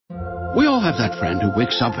We all have that friend who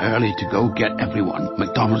wakes up early to go get everyone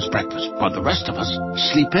McDonald's breakfast, while the rest of us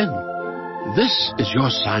sleep in. This is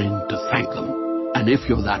your sign to thank them. And if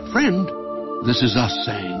you're that friend, this is us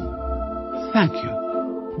saying thank you.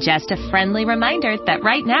 Just a friendly reminder that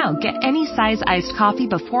right now, get any size iced coffee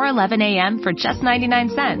before 11 a.m. for just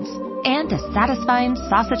 99 cents. And a satisfying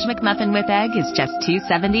sausage McMuffin with egg is just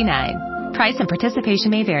 $2.79. Price and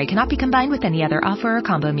participation may vary. Cannot be combined with any other offer or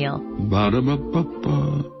combo meal.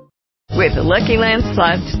 Ba-da-ba-ba-ba. With the Lucky Land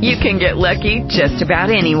Slots, you can get lucky just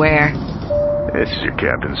about anywhere. This is your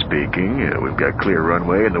captain speaking. We've got clear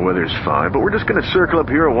runway and the weather's fine, but we're just going to circle up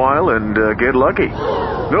here a while and get lucky.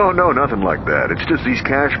 No, nothing like that. It's just these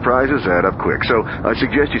cash prizes add up quick. So I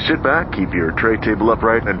suggest you sit back, keep your tray table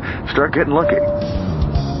upright, and start getting lucky.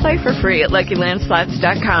 Play for free at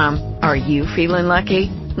LuckyLandSlots.com. Are you feeling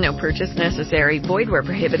lucky? No purchase necessary. Void where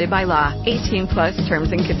prohibited by law. 18+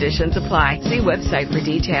 terms and conditions apply. See website for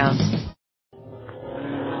details.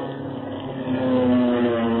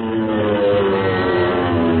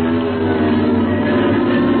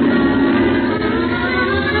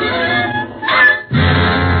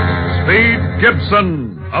 Speed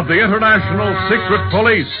Gibson of the International Secret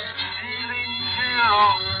Police.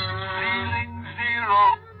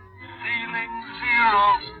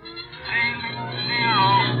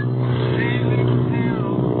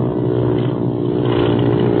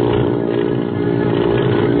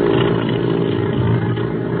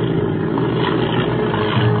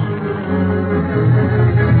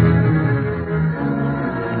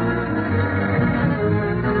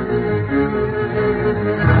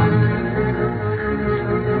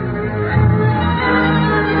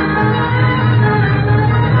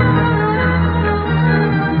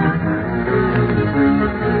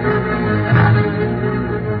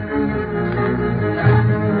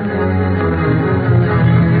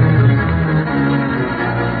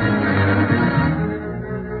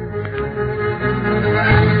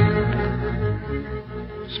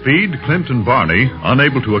 Speed, Clint, and Barney,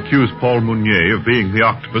 unable to accuse Paul Mounier of being the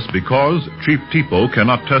octopus because Chief Tipo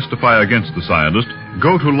cannot testify against the scientist,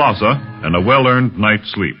 go to Lhasa and a well-earned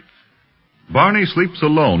night's sleep. Barney sleeps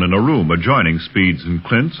alone in a room adjoining Speed's and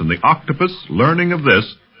Clint's, and the octopus, learning of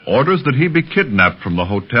this, orders that he be kidnapped from the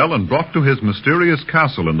hotel and brought to his mysterious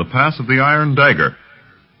castle in the Pass of the Iron Dagger.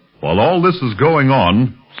 While all this is going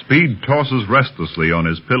on, Speed tosses restlessly on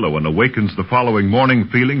his pillow and awakens the following morning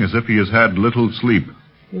feeling as if he has had little sleep.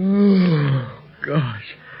 Oh, gosh.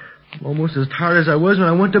 I'm almost as tired as I was when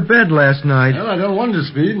I went to bed last night. Well, I don't wonder,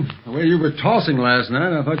 Speed. The way you were tossing last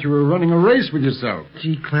night, I thought you were running a race with yourself.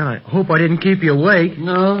 Gee, Clint, I hope I didn't keep you awake.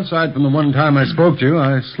 No, aside from the one time I spoke to you,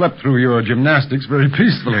 I slept through your gymnastics very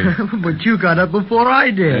peacefully. But you got up before I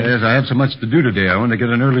did. Yes, I had so much to do today. I wanted to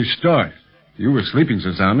get an early start. You were sleeping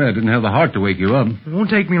so soundly, I didn't have the heart to wake you up. It won't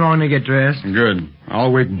take me long to get dressed. Good.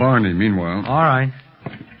 I'll wake Barney meanwhile. All right.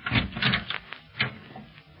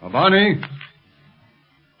 Barney?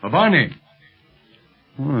 Barney?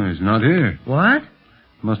 Oh, he's not here. What?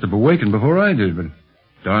 Must have awakened before I did, but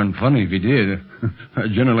darn funny if he did. I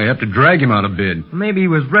generally have to drag him out of bed. Maybe he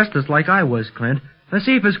was restless like I was, Clint. Let's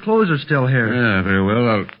see if his clothes are still here. Yeah, very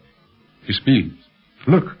well. Hey, Speed.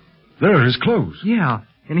 Look, there are his clothes. Yeah,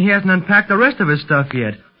 and he hasn't unpacked the rest of his stuff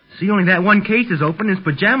yet. See, only that one case is open. His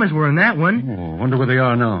pajamas were in that one. Oh, wonder where they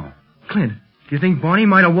are now. Clint, do you think Barney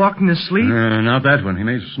might have walked in his sleep? Not that one. He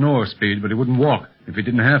may snore, Speed, but he wouldn't walk. If he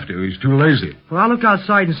didn't have to, he's too lazy. Well, I'll look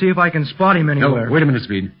outside and see if I can spot him anywhere. No, wait a minute,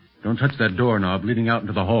 Speed. Don't touch that doorknob leading out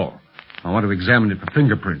into the hall. I want to examine it for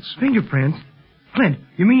fingerprints. Fingerprints? Clint,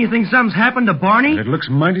 you mean you think something's happened to Barney? It looks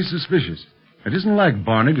mighty suspicious. It isn't like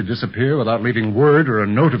Barney to disappear without leaving word or a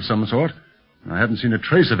note of some sort. I haven't seen a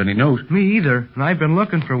trace of any note. Me either, and I've been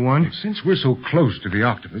looking for one. Since we're so close to the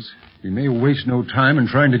octopus, he may waste no time in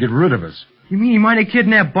trying to get rid of us. You mean he might have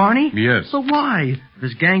kidnapped Barney? Yes. But why? If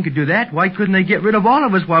his gang could do that, why couldn't they get rid of all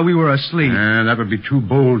of us while we were asleep? That would be too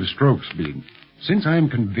bold a stroke, Speed. Since I am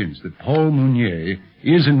convinced that Paul Mounier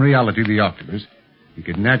is in reality the octopus, he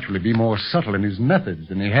could naturally be more subtle in his methods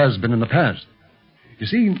than he has been in the past. You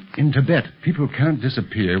see, in Tibet, people can't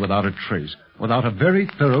disappear without a trace, without a very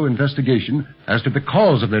thorough investigation as to the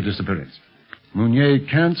cause of their disappearance. Mounier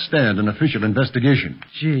can't stand an official investigation.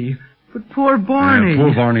 Gee, but poor Barney.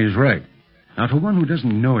 Poor Barney is right. Now, to one who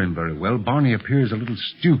doesn't know him very well, Barney appears a little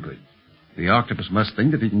stupid. The octopus must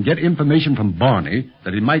think that he can get information from Barney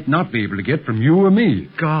that he might not be able to get from you or me.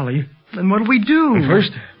 Golly, then what'll we do? Well,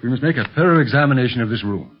 first, we must make a thorough examination of this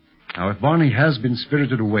room. Now, if Barney has been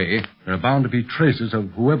spirited away, there are bound to be traces of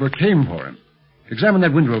whoever came for him. Examine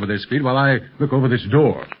that window over there, Speed, while I look over this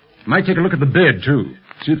door. Might take a look at the bed, too.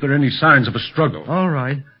 See if there are any signs of a struggle. All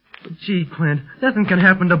right. Gee, Clint, nothing can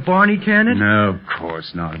happen to Barney, can it? No, of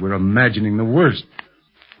course not. We're imagining the worst.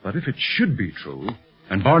 But if it should be true,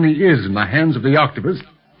 and Barney is in the hands of the octopus,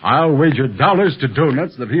 I'll wager dollars to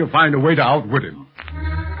donuts that he'll find a way to outwit him.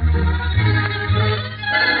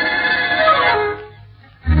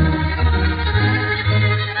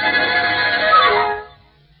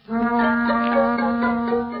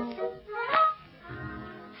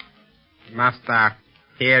 Master,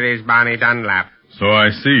 here is Barney Dunlap. So I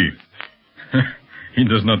see. He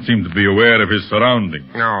does not seem to be aware of his surroundings.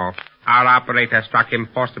 No. Our operator struck him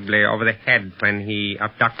forcibly over the head when he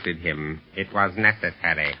abducted him. It was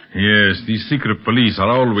necessary. Yes, these secret police are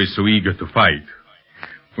always so eager to fight.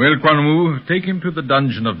 Well, Quan Wu, take him to the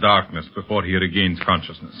dungeon of darkness before he regains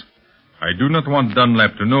consciousness. I do not want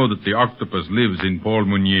Dunlap to know that the octopus lives in Paul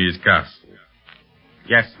Mounier's castle.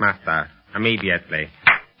 Yes, Master. Immediately.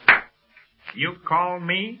 You call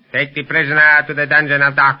me? Take the prisoner to the dungeon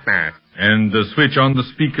of darkness. And switch on the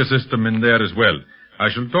speaker system in there as well. I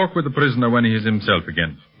shall talk with the prisoner when he is himself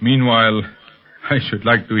again. Meanwhile, I should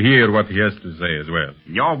like to hear what he has to say as well.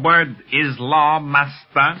 Your word is law,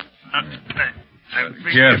 Master.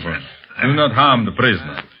 Careful. Do not harm the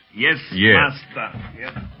prisoner. Yes, Master.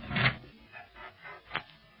 Yes.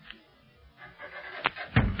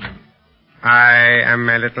 I am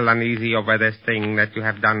a little uneasy over this thing that you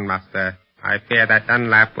have done, Master. I fear that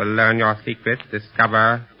Dunlap will learn your secret,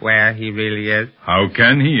 discover where he really is. How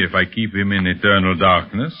can he if I keep him in eternal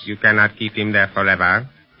darkness? You cannot keep him there forever.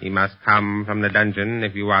 He must come from the dungeon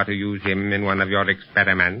if you are to use him in one of your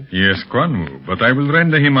experiments. Yes, Quan Wu, but I will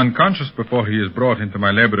render him unconscious before he is brought into my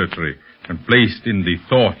laboratory and placed in the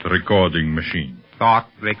thought recording machine. Thought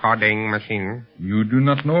recording machine? You do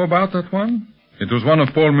not know about that one? It was one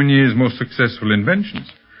of Paul Mounier's most successful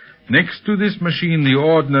inventions. Next to this machine, the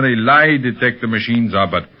ordinary lie detector machines are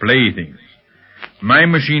but playthings. My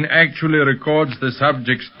machine actually records the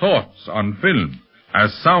subject's thoughts on film,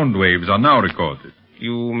 as sound waves are now recorded.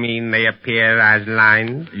 You mean they appear as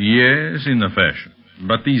lines? Yes, in a fashion.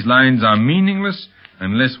 But these lines are meaningless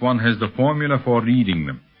unless one has the formula for reading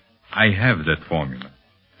them. I have that formula.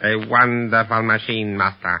 A wonderful machine,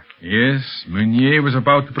 Master. Yes, Mounier was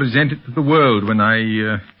about to present it to the world when I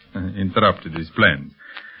interrupted his plans.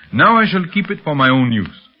 Now I shall keep it for my own use.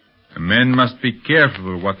 A man must be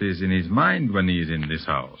careful what is in his mind when he is in this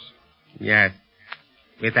house. Yes.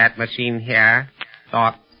 With that machine here,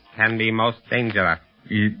 thoughts can be most dangerous.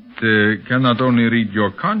 It cannot only read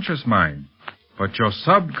your conscious mind, but your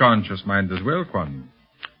subconscious mind as well, Quan.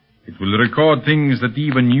 It will record things that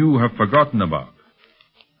even you have forgotten about.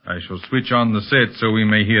 I shall switch on the set so we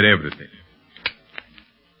may hear everything.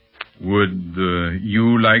 Would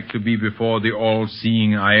you like to be before the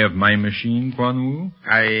all-seeing eye of my machine, Quan Wu?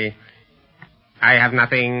 I have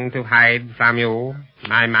nothing to hide from you.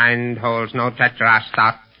 My mind holds no treacherous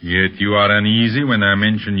thoughts. Yet you are uneasy when I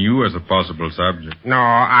mention you as a possible subject. No,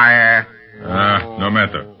 no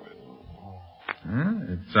matter.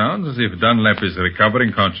 It sounds as if Dunlap is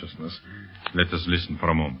recovering consciousness. Let us listen for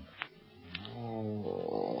a moment.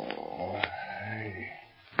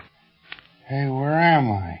 Hey, where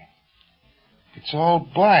am I? It's all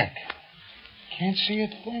black. Can't see a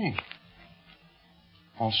thing.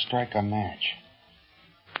 I'll strike a match.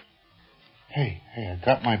 Hey, I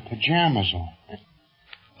got my pajamas on.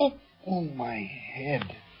 Oh, my head.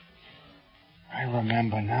 I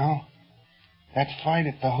remember now. That fight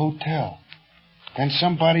at the hotel. Then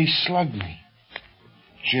somebody slugged me.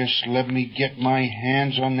 Just let me get my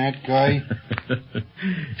hands on that guy.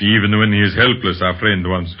 Even when he is helpless, our friend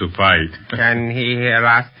wants to fight. Can he hear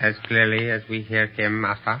us as clearly as we hear him,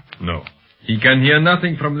 Master? No. He can hear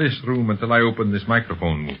nothing from this room until I open this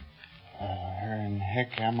microphone. Where in the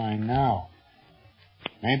heck am I now?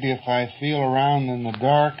 Maybe if I feel around in the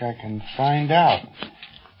dark, I can find out.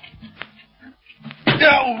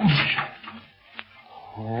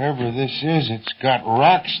 Wherever this is, it's got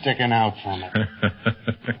rocks sticking out from it.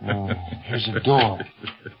 Here's a door.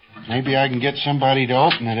 Maybe I can get somebody to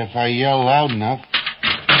open it if I yell loud enough.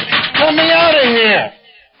 Let me out of here!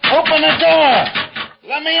 Open the door!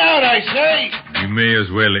 Let me out, I say! You may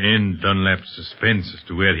as well end Dunlap's suspense as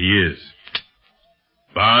to where he is.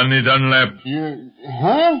 Barney Dunlap.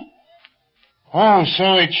 Huh? Oh,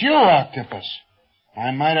 so it's you, Octopus.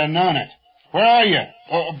 I might have known it. Where are you?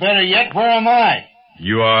 Or better yet, where am I?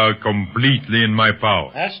 You are completely in my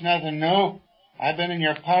power. That's nothing new. I've been in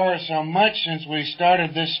your power so much since we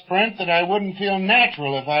started this sprint that I wouldn't feel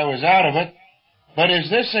natural if I was out of it. But is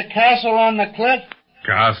this a castle on the cliff?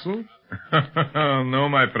 Castle? No,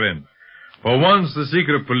 my friend. For once, the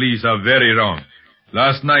secret police are very wrong.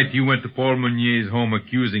 Last night you went to Paul Meunier's home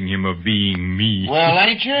accusing him of being me. Well,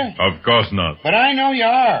 ain't you? Of course not. But I know you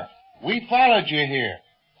are. We followed you here.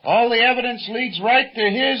 All the evidence leads right to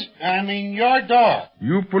your door.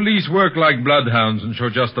 You police work like bloodhounds and show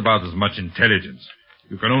just about as much intelligence.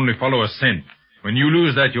 You can only follow a scent. When you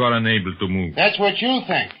lose that, you are unable to move. That's what you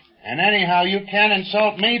think. And anyhow, you can't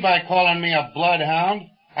insult me by calling me a bloodhound.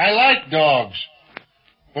 I like dogs.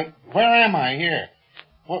 But where am I here?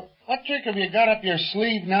 What trick have you got up your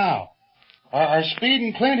sleeve now? Are Speed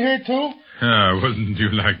and Clint here, too? Wouldn't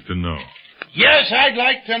you like to know? Yes, I'd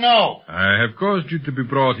like to know. I have caused you to be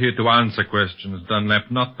brought here to answer questions, Dunlap,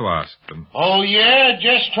 not to ask them. Oh, yeah?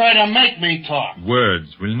 Just try to make me talk.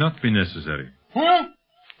 Words will not be necessary. Huh?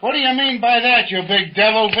 What do you mean by that, you big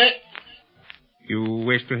devil bit? You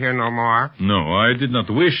wish to hear no more? No, I did not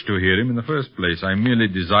wish to hear him in the first place. I merely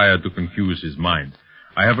desired to confuse his mind.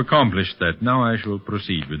 I have accomplished that. Now I shall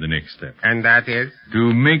proceed with the next step. And that is?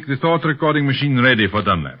 To make the thought recording machine ready for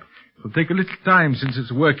Dunlap. It will take a little time since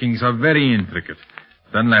its workings are very intricate.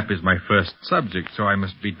 Dunlap is my first subject, so I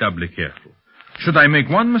must be doubly careful. Should I make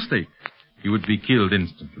one mistake, he would be killed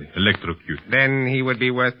instantly, electrocuted. Then he would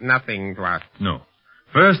be worth nothing to us. No.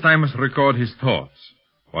 First I must record his thoughts.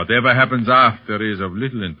 Whatever happens after is of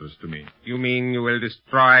little interest to me. You mean you will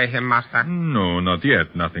destroy him, Master? No, not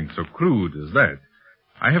yet. Nothing so crude as that.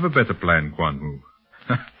 I have a better plan, Quan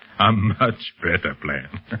Hu. A much better plan.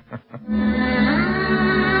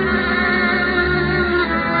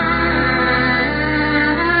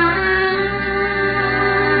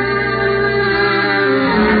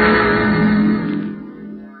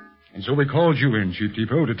 And so we called you in, Chief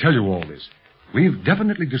Depot, to tell you all this. We've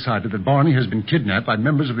definitely decided that Barney has been kidnapped by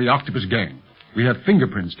members of the Octopus gang. We have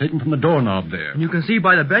fingerprints taken from the doorknob there. And you can see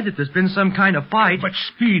by the bed that there's been some kind of fight. But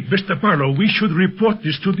Speed, Mr. Barlow, we should report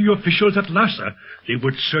this to the officials at Lhasa. They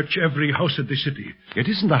would search every house in the city. It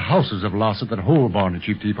isn't the houses of Lhasa that hold Barney,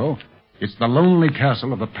 Chief Depot. It's the lonely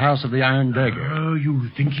castle of the Pass of the Iron Dagger. You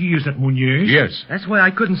think he is at Meunier's? Yes. That's why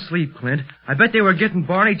I couldn't sleep, Clint. I bet they were getting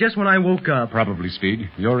Barney just when I woke up. Probably, Speed.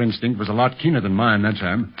 Your instinct was a lot keener than mine that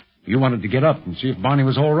time. You wanted to get up and see if Barney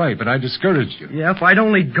was all right, but I discouraged you. Yeah, if I'd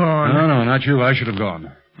only gone. No, not you. I should have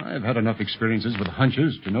gone. I've had enough experiences with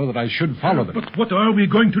hunches to know that I should follow them. But what are we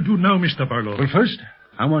going to do now, Mr. Barlow? Well, first,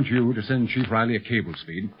 I want you to send Chief Riley a cable,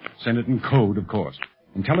 Speed. Send it in code, of course.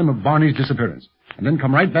 And tell him of Barney's disappearance. And then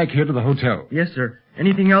come right back here to the hotel. Yes, sir.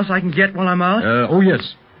 Anything else I can get while I'm out? Oh,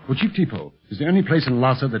 yes. Well, Chief Depot, is there any place in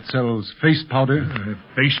Lhasa that sells face powder?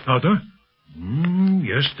 Face powder?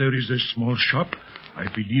 Yes, there is a small shop. I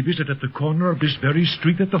believe it's at the corner of this very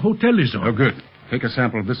street that the hotel is on. Oh, good. Take a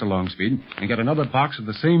sample of this along, Speed, and get another box of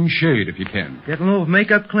the same shade if you can. Get a little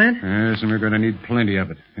makeup, Clint? Yes, and we're going to need plenty of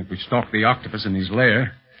it. If we stalk the octopus in his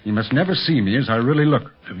lair, he must never see me as I really look.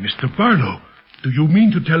 Mr. Barlow, do you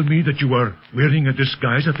mean to tell me that you are wearing a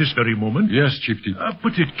disguise at this very moment? Yes, Chief Depot.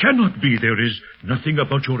 But it cannot be. There is nothing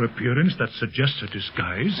about your appearance that suggests a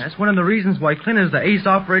disguise. That's one of the reasons why Clint is the ace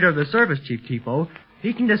operator of the service, Chief Depot.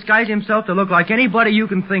 He can disguise himself to look like anybody you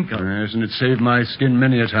can think of. Yes, and it saved my skin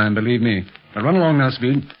many a time, believe me. Now run along now,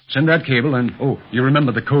 Speed. Send that cable and, you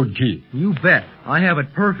remember the code key. You bet. I have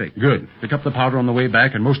it perfect. Good. Pick up the powder on the way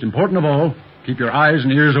back, and most important of all, keep your eyes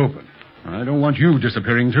and ears open. I don't want you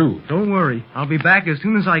disappearing, too. Don't worry. I'll be back as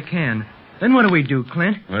soon as I can. Then what do we do,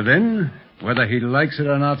 Clint? Well, then, whether he likes it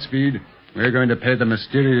or not, Speed, we're going to pay the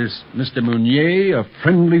mysterious Mr. Meunier a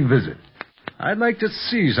friendly visit. I'd like to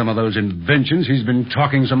see some of those inventions he's been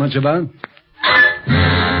talking so much about.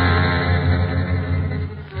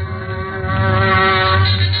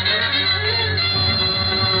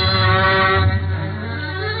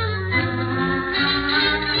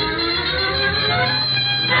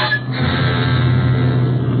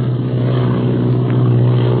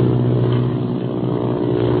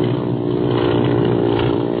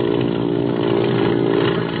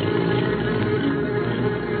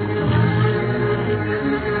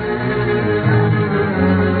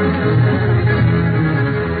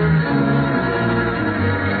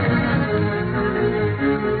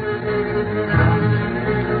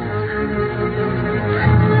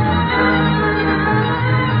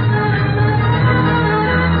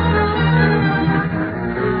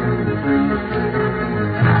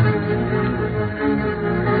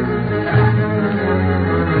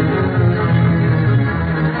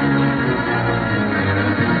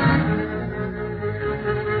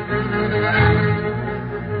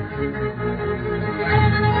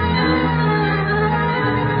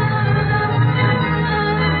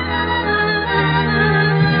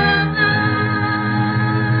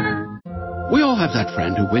 That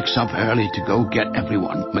friend who wakes up early to go get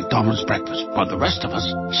everyone McDonald's breakfast, while the rest of us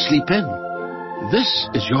sleep in. This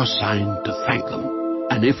is your sign to thank them.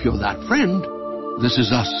 And if you're that friend, this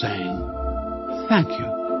is us saying thank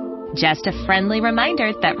you. Just a friendly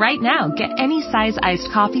reminder that right now, get any size iced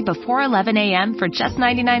coffee before 11 a.m. for just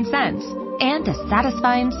 99 cents. And a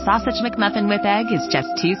satisfying sausage McMuffin with egg is just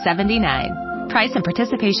 $2.79. Price and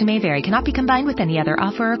participation may vary. Cannot be combined with any other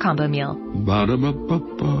offer or combo meal.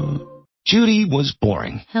 Ba-da-ba-ba-ba. Judy was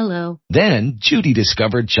boring. Hello. Then Judy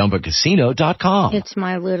discovered ChumbaCasino.com. It's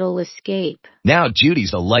my little escape. Now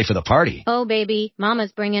Judy's the life of the party. Oh, baby,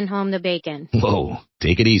 mama's bringing home the bacon. Whoa,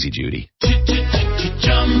 take it easy, Judy.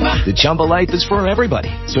 The Chumba life is for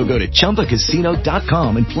everybody. So go to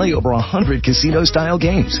ChumbaCasino.com and play over 100 casino-style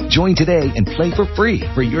games. Join today and play for free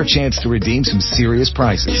for your chance to redeem some serious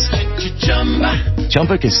prizes.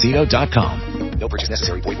 ChumbaCasino.com. No purchase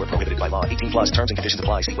necessary. Void where prohibited by law. 18+ terms and conditions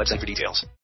apply. See website for details.